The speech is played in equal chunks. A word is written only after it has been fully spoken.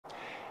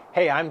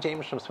Hey, I'm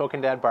James from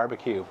Smokin' Dad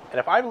Barbecue, and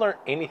if I've learned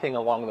anything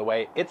along the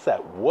way, it's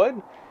that wood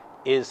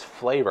is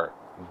flavor.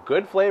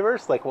 Good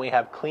flavors, like when we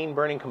have clean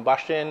burning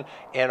combustion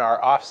in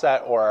our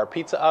offset or our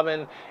pizza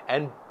oven,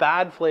 and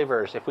bad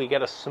flavors if we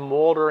get a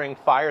smoldering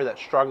fire that's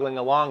struggling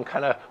along.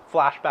 Kind of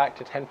flashback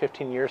to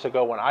 10-15 years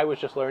ago when I was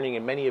just learning,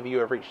 and many of you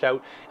have reached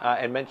out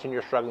and mentioned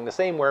you're struggling the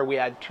same, where we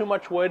add too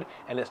much wood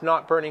and it's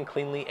not burning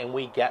cleanly and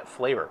we get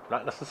flavor.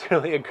 Not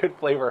necessarily a good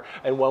flavor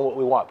and one what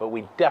we want, but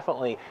we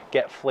definitely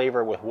get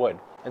flavor with wood.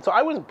 And so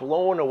I was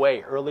blown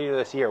away earlier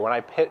this year when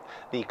I pit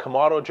the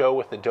Kamado Joe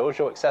with the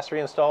DoJoe accessory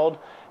installed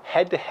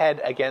head to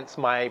head against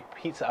my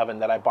pizza oven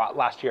that I bought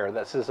last year.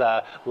 This is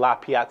a La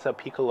Piazza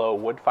Piccolo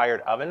wood-fired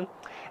oven.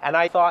 And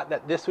I thought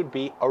that this would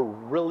be a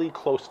really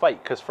close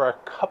fight, because for a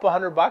couple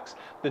 $100,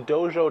 the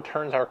DoJoe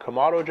turns our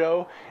Kamado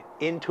Joe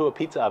into a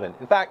pizza oven.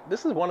 In fact,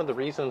 this is one of the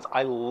reasons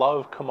I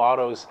love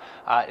Kamados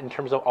in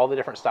terms of all the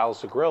different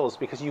styles of grills,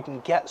 because you can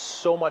get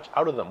so much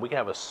out of them. We can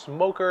have a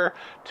smoker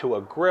to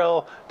a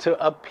grill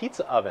to a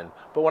pizza oven.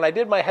 But when I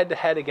did my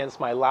head-to-head against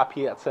my La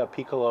Piazza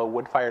Piccolo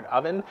wood-fired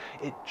oven,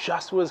 it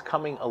just was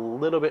coming a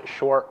little bit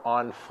short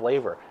on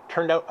flavor.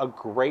 Turned out a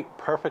great,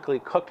 perfectly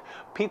cooked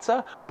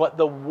pizza, but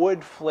the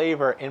wood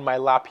flavor in my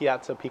La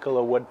Piazza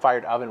Piccolo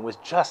wood-fired oven was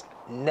just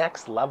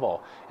next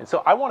level. And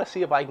so I want to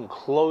see if I can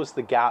close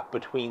the gap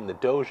between the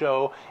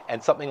DoJoe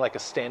and something like a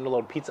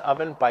standalone pizza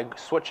oven by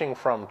switching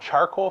from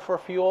charcoal for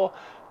fuel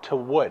to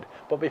wood.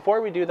 But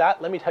before we do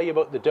that, let me tell you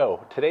about the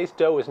dough. Today's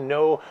dough is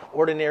no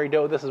ordinary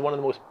dough. This is one of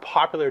the most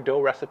popular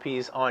dough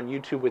recipes on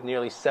YouTube with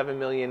nearly 7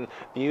 million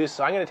views.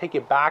 So I'm going to take you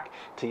back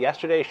to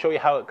yesterday, show you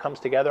how it comes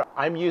together.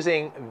 I'm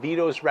using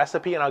Vito's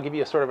recipe, and I'll give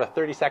you a sort of a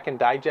 30-second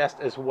digest,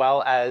 as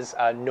well as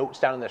notes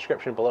down in the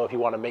description below if you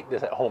want to make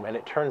this at home. And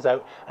it turns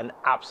out an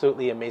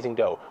absolutely amazing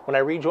dough. When I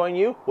rejoin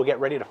you, we'll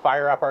get ready to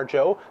fire up our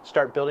Joe,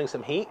 start building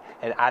some heat,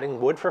 and adding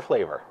wood for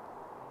flavor.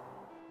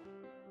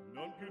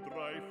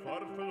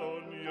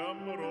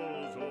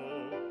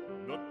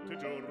 Notte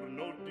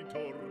giorno di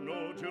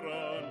torno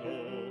girano,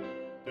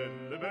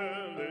 delle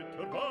belle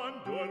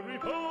turbando al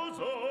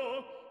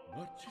riposo,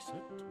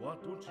 Narcisetto a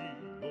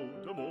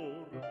dolcino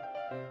d'amor.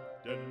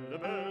 Delle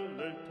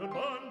belle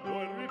turbando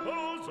al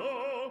riposo,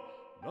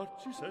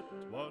 Narcisetto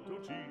a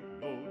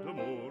dolcino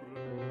d'amor.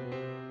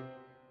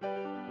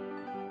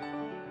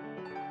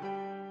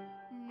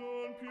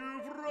 Non più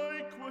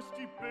avrai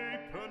questi bei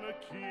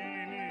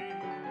panacchini,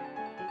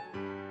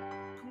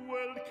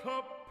 quel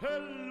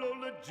cappello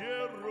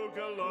leggero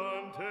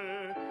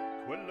galante,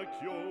 quella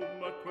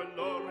chioma,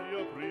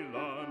 quell'aria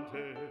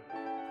brillante,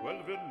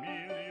 quel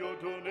vermiglio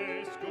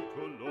d'onesco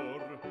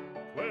color,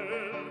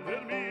 quel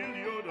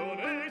vermiglio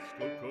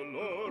d'onesco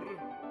color.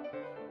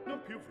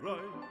 Non più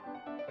avrai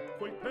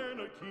quei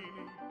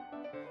panacchini,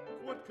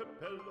 quel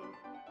cappello.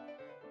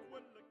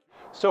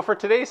 So for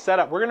today's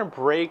setup, we're going to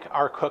break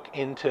our cook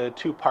into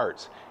two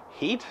parts: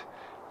 heat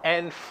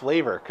and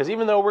flavor, because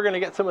even though we're going to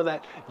get some of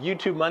that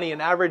YouTube money,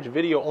 an average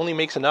video only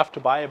makes enough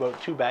to buy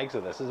about 2 bags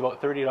of this. This is about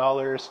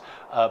 $30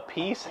 a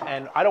piece,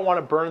 and I don't want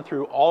to burn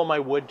through all my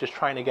wood just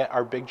trying to get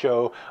our Big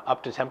Joe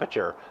up to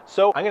temperature.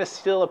 So I'm going to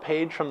steal a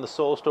page from the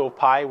Soul Stove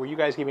Pie where you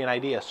guys give me an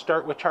idea.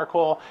 Start with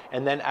charcoal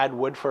and then add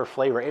wood for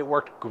flavor. It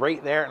worked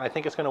great there, and I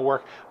think it's going to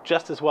work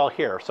just as well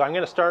here. So I'm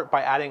going to start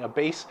by adding a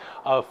base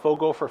of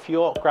Fogo for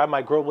fuel, grab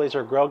my Grill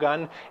Blazer grill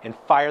gun, and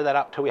fire that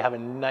up till we have a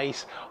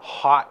nice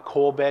hot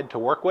coal bed to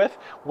work with.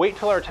 Wait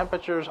till our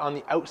temperatures on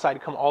the outside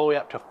come all the way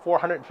up to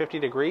 450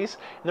 degrees,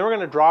 and then we're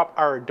going to drop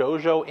our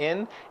DoJoe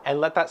in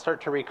and let that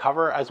start to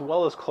recover, as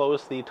well as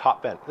close the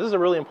top vent. This is a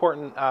really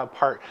important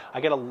part.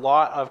 I get a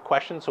lot of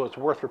questions, so it's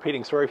worth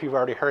repeating. Sorry if you've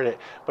already heard it,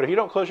 but if you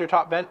don't close your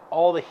top vent,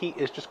 all the heat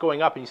is just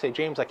going up, and you say,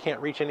 James, I can't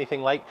reach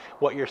anything like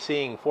what you're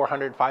seeing,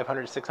 400,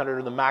 500, 600,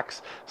 or the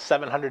max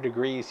 700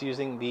 degrees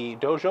using the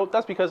DoJoe.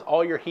 That's because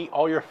all your heat,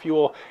 all your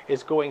fuel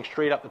is going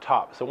straight up the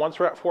top. So once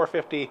we're at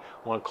 450, we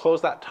want to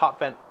close that top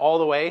vent all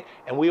the way,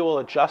 and we will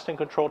adjust and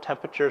control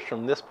temperatures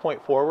from this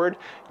point forward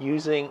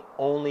using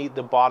only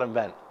the bottom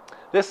vent.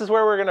 This is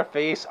where we're going to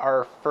face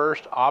our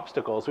first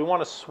obstacles. We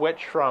want to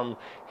switch from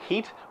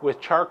heat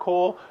with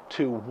charcoal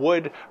to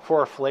wood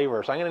for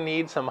flavor. So I'm going to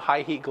need some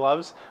high heat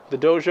gloves. The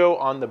DoJoe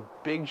on the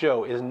Big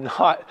Joe is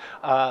not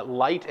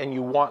light, and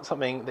you want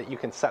something that you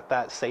can set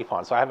that safe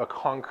on. So I have a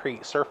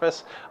concrete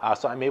surface,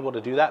 so I'm able to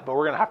do that, but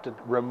we're going to have to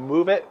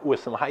remove it with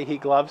some high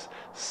heat gloves,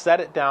 set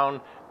it down,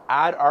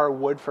 add our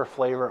wood for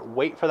flavor,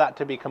 wait for that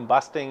to be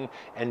combusting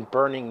and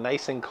burning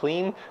nice and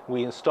clean.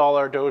 We install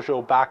our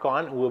DoJoe back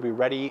on, and we'll be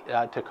ready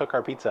to cook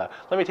our pizza.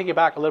 Let me take you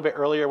back a little bit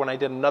earlier when I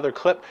did another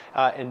clip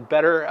in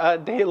better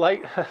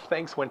daylight.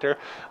 Thanks, winter.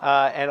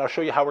 And I'll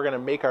show you how we're going to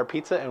make our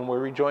pizza, and we'll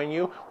rejoin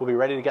you. We'll be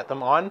ready to get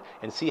them on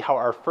and see how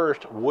our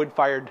first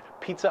wood-fired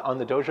pizza on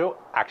the DoJoe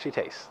actually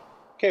tastes.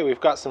 Okay,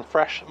 we've got some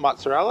fresh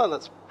mozzarella.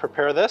 Let's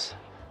prepare this.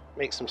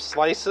 Make some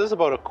slices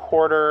about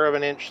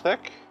 1/4 inch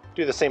thick.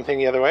 Do the same thing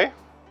the other way,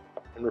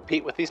 and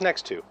repeat with these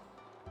next two.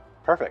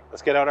 Perfect.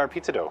 Let's get out our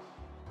pizza dough.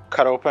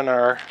 Cut open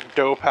our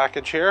dough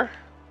package here.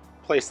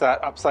 Place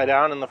that upside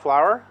down in the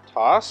flour.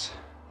 Toss.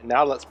 And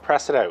now let's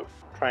press it out.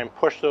 Try and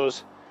push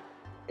those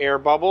air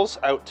bubbles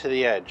out to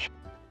the edge.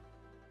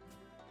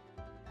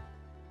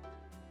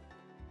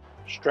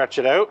 Stretch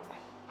it out.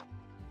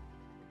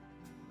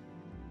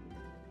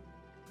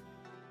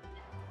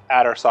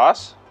 Add our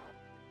sauce.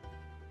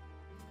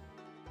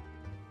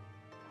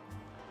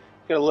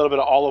 Get a little bit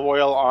of olive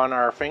oil on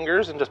our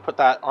fingers and just put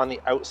that on the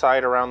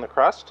outside around the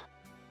crust.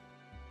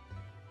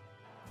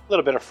 A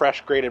little bit of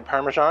fresh grated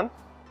Parmesan.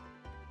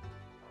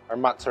 Our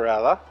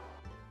mozzarella.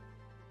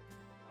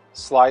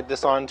 Slide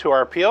this onto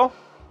our peel.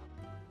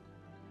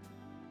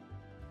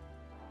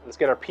 Let's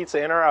get our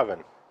pizza in our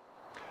oven.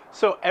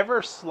 So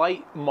ever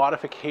slight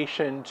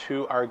modification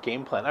to our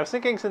game plan. I was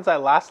thinking since I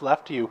last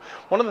left you,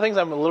 one of the things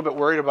I'm a little bit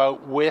worried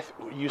about with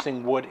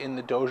using wood in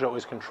the dojo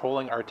is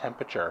controlling our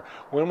temperature.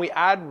 When we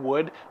add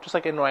wood, just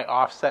like in my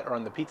offset or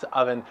in the pizza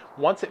oven,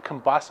 once it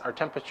combusts, our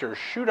temperatures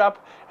shoot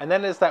up, and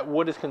then as that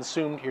wood is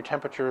consumed, your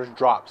temperatures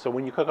drop. So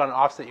when you cook on an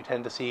offset, you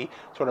tend to see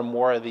sort of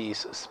more of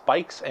these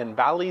spikes and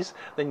valleys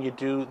than you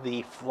do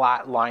the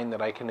flat line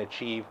that I can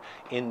achieve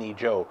in the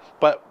Joe.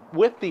 But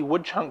with the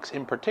wood chunks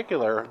in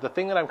particular, the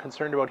thing that I'm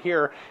concerned about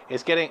here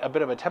is getting a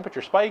bit of a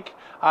temperature spike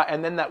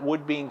and then that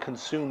wood being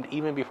consumed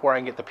even before I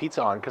can get the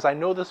pizza on. Because I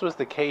know this was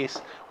the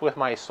case with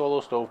my solo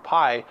stove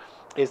pie,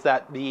 is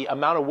that the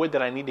amount of wood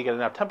that I need to get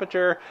enough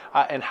temperature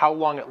and how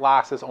long it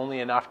lasts is only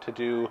enough to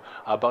do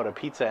about a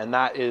pizza, and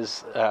that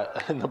is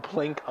in the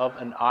blink of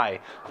an eye.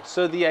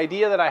 So the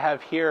idea that I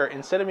have here,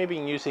 instead of maybe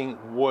using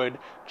wood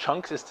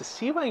chunks, is to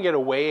see if I can get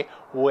away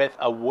with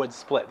a wood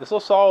split. This will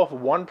solve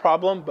one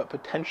problem, but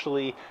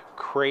potentially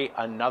create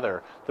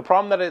another. The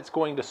problem that it's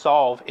going to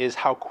solve is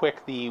how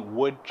quick the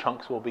wood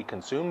chunks will be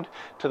consumed,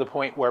 to the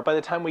point where by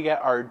the time we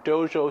get our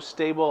dojo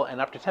stable and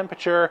up to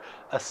temperature,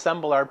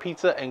 assemble our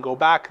pizza and go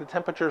back, the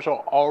temperatures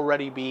will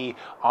already be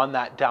on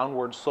that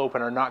downward slope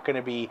and are not going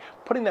to be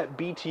putting that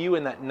BTU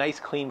and that nice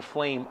clean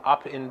flame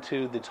up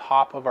into the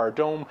top of our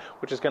dome,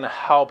 which is going to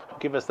help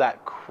give us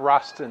that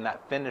crust and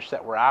that finish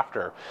that we're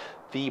after.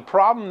 The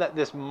problem that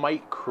this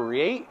might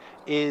create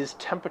is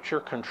temperature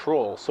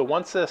control. So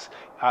once this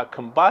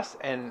combusts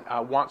and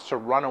wants to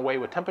run away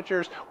with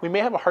temperatures, we may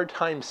have a hard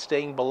time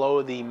staying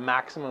below the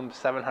maximum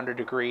 700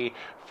 degree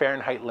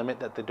Fahrenheit limit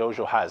that the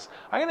dojo has.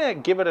 I'm gonna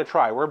give it a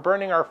try. We're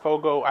burning our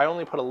fogo. I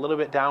only put a little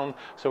bit down,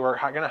 so we're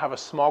gonna have a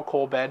small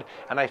coal bed.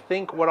 And I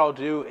think what I'll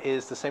do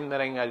is the same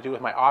thing I do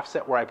with my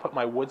offset, where I put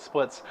my wood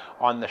splits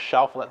on the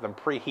shelf, let them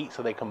preheat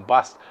so they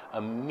combust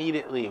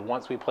immediately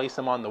once we place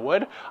them on the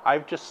wood.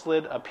 I've just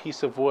slid a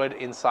piece of wood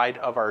inside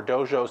of our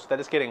dojo so that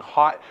it's getting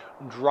hot,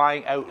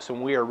 drying out, so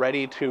when we are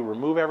ready to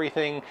remove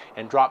everything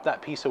and drop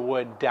that piece of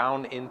wood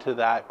down into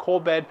that coal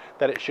bed,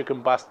 that it should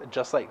combust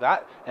just like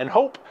that, and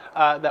hope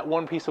that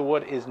one piece of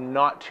wood is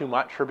not too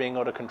much for being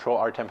able to control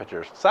our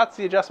temperatures. So that's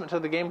the adjustment to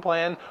the game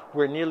plan.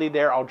 We're nearly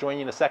there. I'll join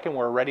you in a second.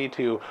 We're ready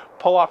to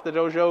pull off the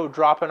dojo,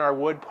 drop in our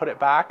wood, put it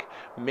back,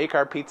 make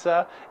our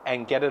pizza,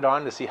 and get it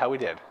on to see how we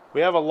did. We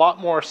have a lot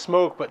more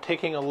smoke, but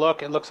taking a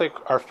look, it looks like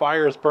our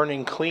fire is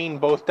burning clean,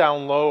 both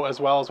down low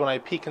as well as when I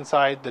peek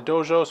inside the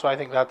dojo. So I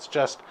think that's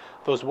just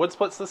those wood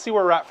splits. Let's see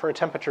where we're at for a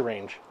temperature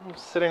range. I'm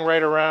sitting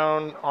right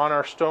around on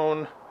our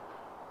stone,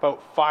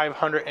 about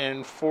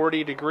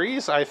 540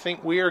 degrees. I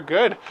think we are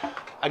good.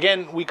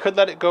 Again, we could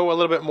let it go a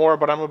little bit more,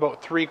 but I'm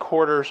about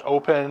 3/4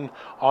 open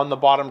on the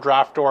bottom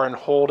draft door and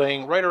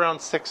holding right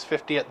around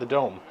 650 at the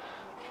dome.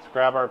 Let's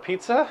grab our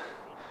pizza,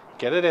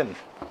 get it in.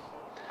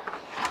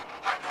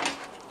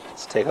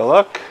 Take a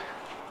look.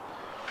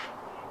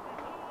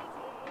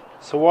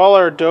 So while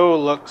our dough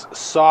looks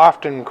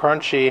soft and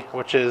crunchy,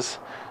 which is,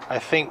 I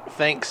think,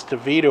 thanks to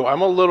Vito, I'm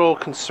a little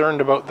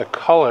concerned about the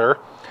color.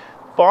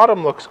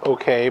 Bottom looks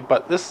okay,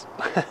 but this,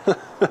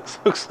 this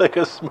looks like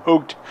a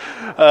smoked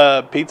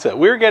pizza.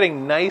 We're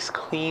getting nice,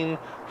 clean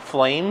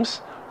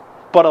flames,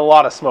 but a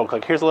lot of smoke.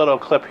 Like, here's a little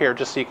clip here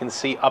just so you can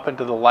see up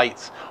into the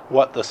lights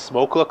what the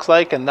smoke looks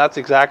like, and that's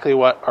exactly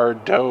what our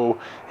dough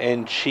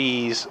and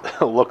cheese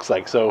looks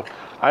like. So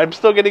I'm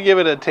still going to give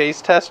it a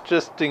taste test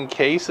just in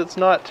case it's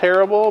not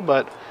terrible,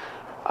 but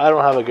I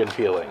don't have a good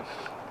feeling.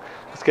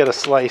 Let's get a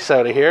slice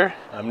out of here.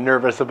 I'm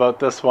nervous about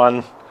this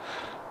one.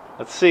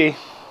 Let's see.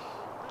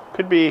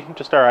 Could be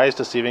just our eyes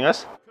deceiving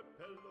us.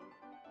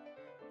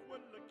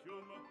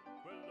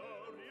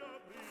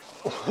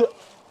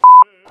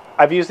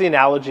 I've used the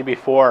analogy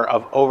before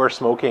of over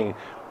smoking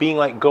being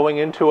like going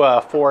into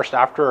a forest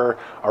after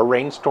a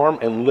rainstorm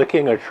and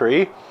licking a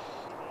tree,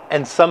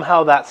 and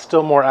somehow that's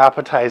still more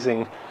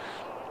appetizing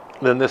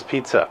than this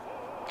pizza.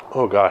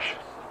 Oh gosh,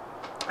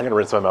 I'm gonna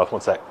rinse my mouth, one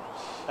sec.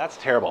 That's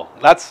terrible.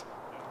 That's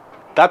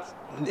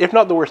if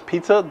not the worst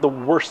pizza, the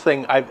worst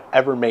thing I've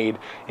ever made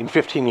in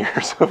 15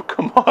 years of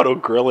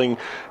Kamado grilling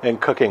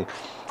and cooking.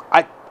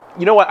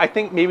 You know what, I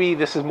think maybe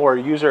this is more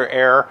user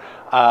error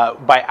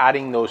by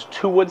adding those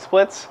 2 wood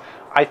splits.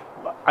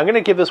 I'm gonna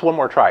give this one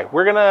more try.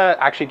 We're gonna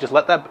actually just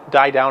let that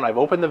die down. I've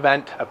opened the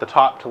vent at the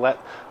top to let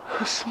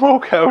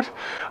smoke out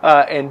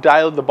and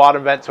dialed the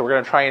bottom vent, so we're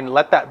gonna try and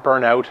let that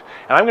burn out.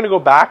 And I'm gonna go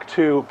back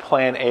to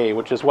plan A,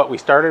 which is what we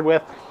started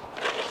with.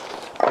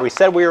 We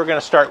said we were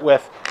gonna start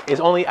with is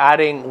only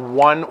adding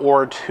 1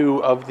 or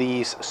 2 of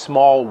these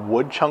small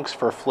wood chunks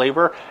for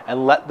flavor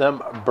and let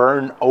them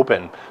burn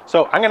open.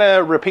 So I'm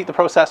gonna repeat the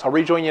process. I'll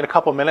rejoin you in a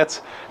couple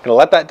minutes. I'm gonna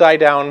let that die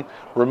down,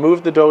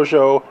 remove the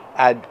DoJoe,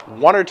 add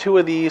 1 or 2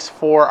 of these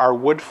for our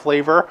wood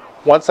flavor.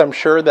 Once I'm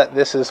sure that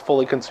this is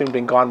fully consumed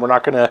and gone, we're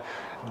not gonna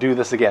do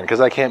this again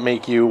because I can't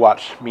make you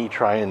watch me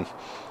try and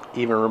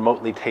even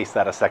remotely taste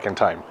that a second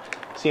time.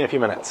 See you in a few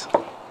minutes.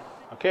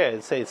 Okay,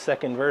 I'd say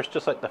second verse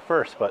just like the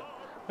first, but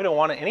we don't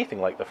want it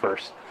anything like the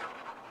first.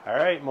 All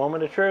right,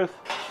 moment of truth.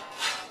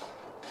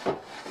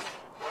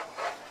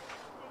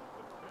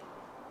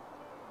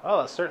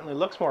 Oh, that certainly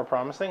looks more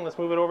promising. Let's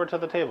move it over to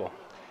the table.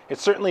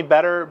 It's certainly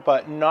better,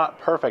 but not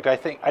perfect. I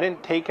think I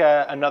didn't take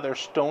another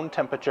stone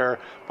temperature,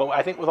 but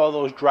I think with all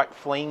those direct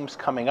flames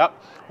coming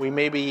up, we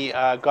maybe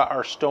got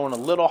our stone a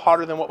little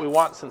hotter than what we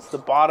want, since the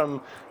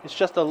bottom is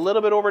just a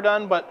little bit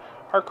overdone, but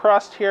our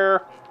crust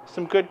here,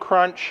 some good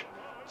crunch,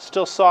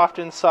 still soft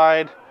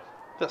inside.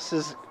 This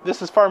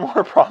is far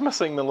more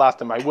promising than last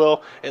time. I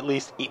will at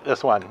least eat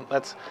this one.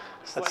 Let's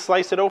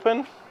slice it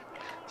open,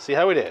 see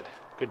how we did.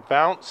 Good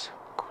bounce,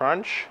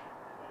 crunch.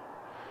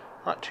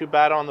 Not too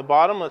bad on the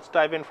bottom. Let's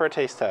dive in for a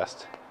taste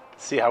test.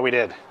 See how we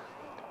did.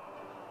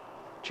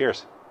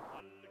 Cheers.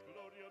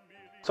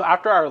 So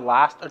after our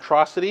last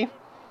atrocity,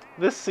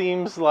 this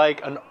seems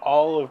like an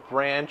olive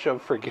branch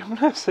of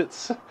forgiveness.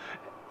 It's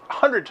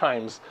 100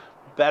 times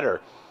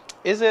better.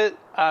 Is it,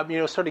 you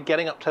know, sort of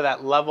getting up to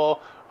that level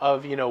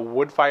of, you know,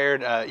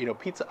 wood-fired, you know,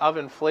 pizza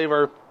oven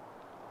flavor?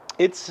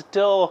 It's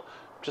still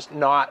just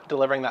not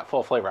delivering that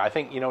full flavor. I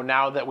think, you know,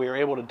 now that we are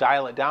able to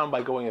dial it down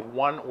by going with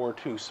 1 or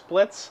 2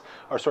 splits,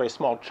 or sorry,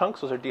 small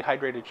chunks, those are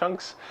dehydrated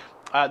chunks,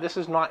 this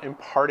is not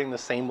imparting the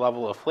same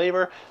level of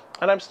flavor,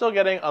 and I'm still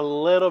getting a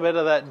little bit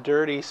of that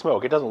dirty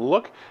smoke. It doesn't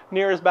look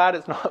near as bad.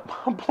 It's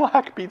not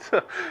black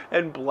pizza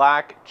and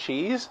black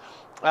cheese.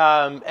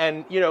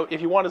 And you know,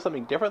 if you wanted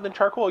something different than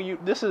charcoal,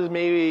 this is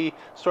maybe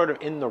sort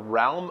of in the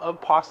realm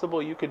of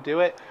possible you could do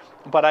it,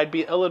 but I'd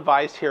be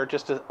ill-advised here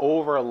just to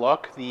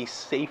overlook the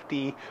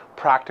safety,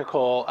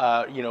 practical,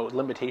 you know,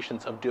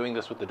 limitations of doing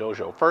this with the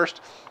DoJoe.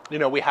 First, you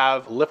know, we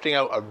have lifting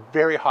out a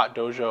very hot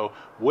DoJoe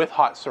with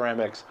hot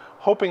ceramics,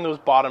 hoping those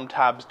bottom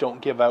tabs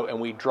don't give out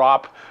and we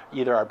drop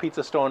either our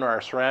pizza stone or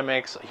our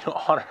ceramics, you know,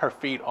 on our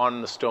feet,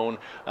 on the stone,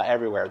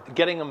 everywhere.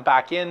 Getting them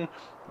back in,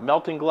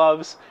 melting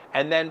gloves,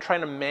 and then trying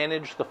to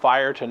manage the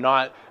fire to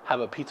not have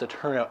a pizza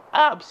turn out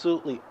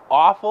absolutely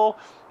awful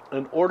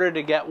in order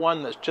to get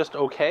one that's just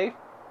okay.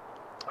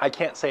 I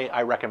can't say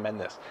I recommend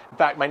this. In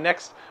fact, my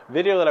next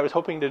video that I was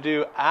hoping to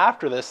do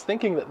after this,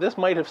 thinking that this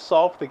might have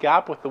solved the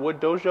gap with the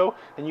wood DoJoe,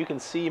 and you can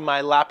see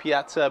my La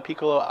Piazza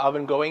Piccolo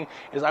oven going,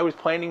 is I was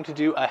planning to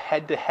do a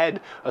head-to-head,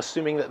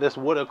 assuming that this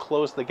would have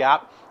closed the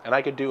gap, and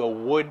I could do a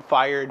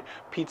wood-fired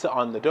pizza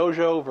on the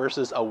DoJoe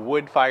versus a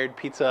wood-fired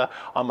pizza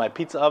on my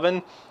pizza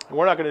oven.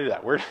 We're not going to do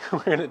that. We're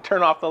going to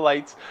turn off the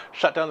lights,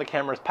 shut down the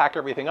cameras, pack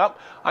everything up.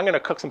 I'm going to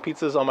cook some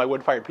pizzas on my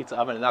wood-fired pizza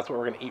oven, and that's what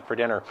we're going to eat for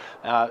dinner.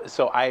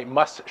 So I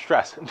must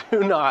stress,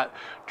 do not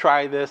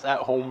try this at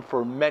home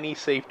for many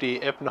safety,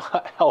 if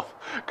not health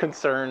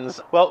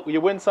concerns. Well,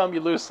 you win some, you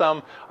lose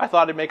some. I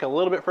thought I'd make a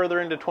little bit further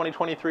into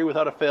 2023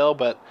 without a fail,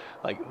 but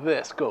like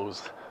this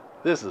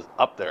is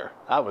up there.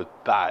 That was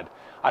bad.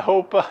 I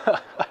hope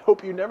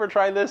you never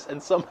try this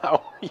and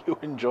somehow you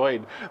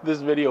enjoyed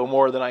this video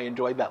more than I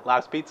enjoyed that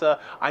last pizza.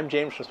 I'm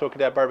James from Smoky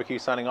Dad Barbecue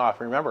signing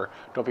off. Remember,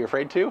 don't be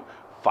afraid to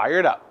fire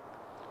it up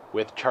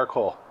with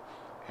charcoal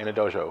and a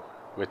DoJoe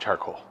with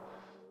charcoal.